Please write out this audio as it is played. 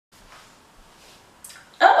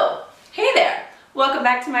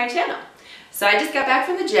welcome back to my channel. So I just got back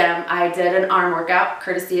from the gym. I did an arm workout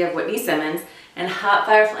courtesy of Whitney Simmons, and hot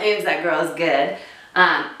fire flames, that girl is good.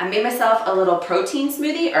 I made myself a little protein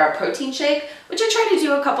smoothie or a protein shake, which I try to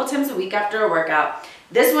do a couple times a week after a workout.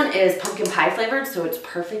 This one is pumpkin pie flavored, so it's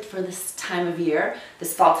perfect for this time of year,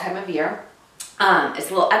 this fall time of year. It's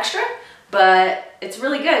a little extra, but it's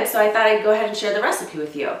really good, so I thought I'd go ahead and share the recipe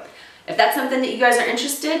with you. If that's something that you guys are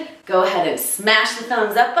interested, go ahead and smash the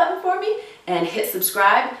thumbs up button for me and hit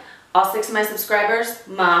subscribe. All 6 of my subscribers,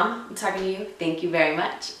 Mom, I'm talking to you, thank you very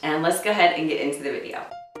much. And let's go ahead and get into the video.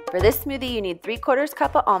 For this smoothie, you need 3/4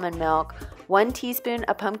 cup of almond milk, 1 teaspoon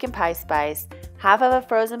of pumpkin pie spice, half of a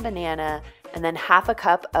frozen banana, and then half a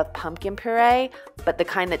cup of pumpkin puree, but the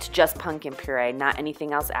kind that's just pumpkin puree, not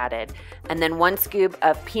anything else added. And then 1 scoop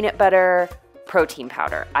of peanut butter protein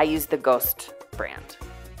powder. I use the Ghost brand.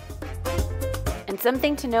 And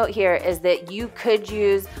something to note here is that you could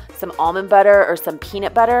use some almond butter or some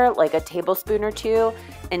peanut butter, like a tablespoon or 2,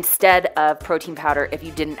 instead of protein powder if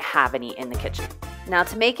you didn't have any in the kitchen. Now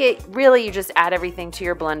to make it, really you just add everything to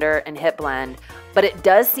your blender and hit blend, but it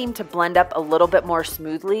does seem to blend up a little bit more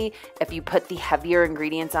smoothly if you put the heavier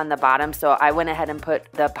ingredients on the bottom. So I went ahead and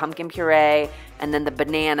put the pumpkin puree and then the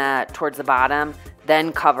banana towards the bottom,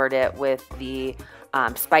 then covered it with the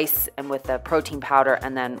spice and with the protein powder,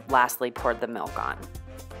 and then lastly poured the milk on.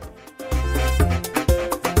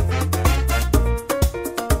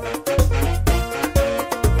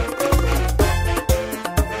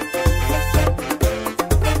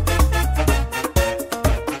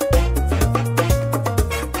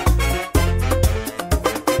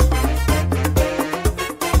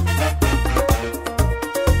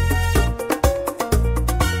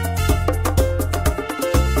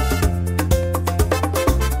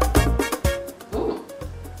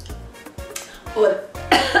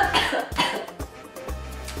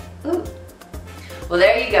 Well,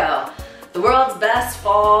 there you go. The world's best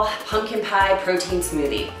fall pumpkin pie protein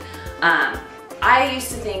smoothie. I used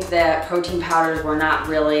to think that protein powders were not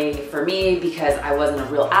really for me because I wasn't a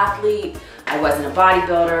real athlete, I wasn't a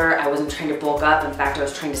bodybuilder, I wasn't trying to bulk up. In fact, I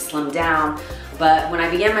was trying to slim down. But when I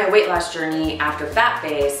began my weight loss journey after Fat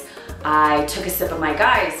Face, I took a sip of my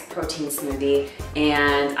Guy's protein smoothie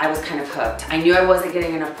and I was kind of hooked. I knew I wasn't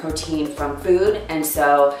getting enough protein from food, and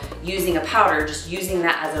so using a powder, just using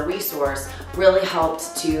that as a resource, really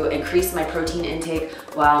helped to increase my protein intake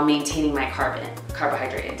while maintaining my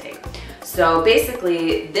carbohydrate intake. So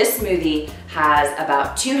basically, this smoothie has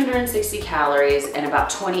about 260 calories and about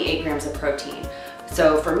 28 grams of protein.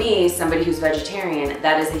 So for me, somebody who's vegetarian,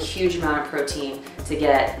 that is a huge amount of protein to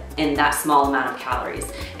get in that small amount of calories.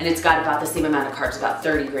 And it's got about the same amount of carbs, about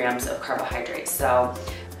 30 grams of carbohydrates. So,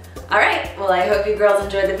 all right, well, I hope you girls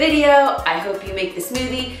enjoyed the video. I hope you make the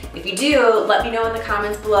smoothie. If you do, let me know in the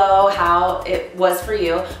comments below how it was for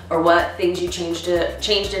you, or what things you changed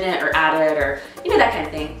in it or added, or you know, that kind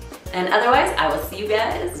of thing. And otherwise, I will see you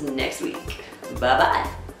guys next week. Bye-bye.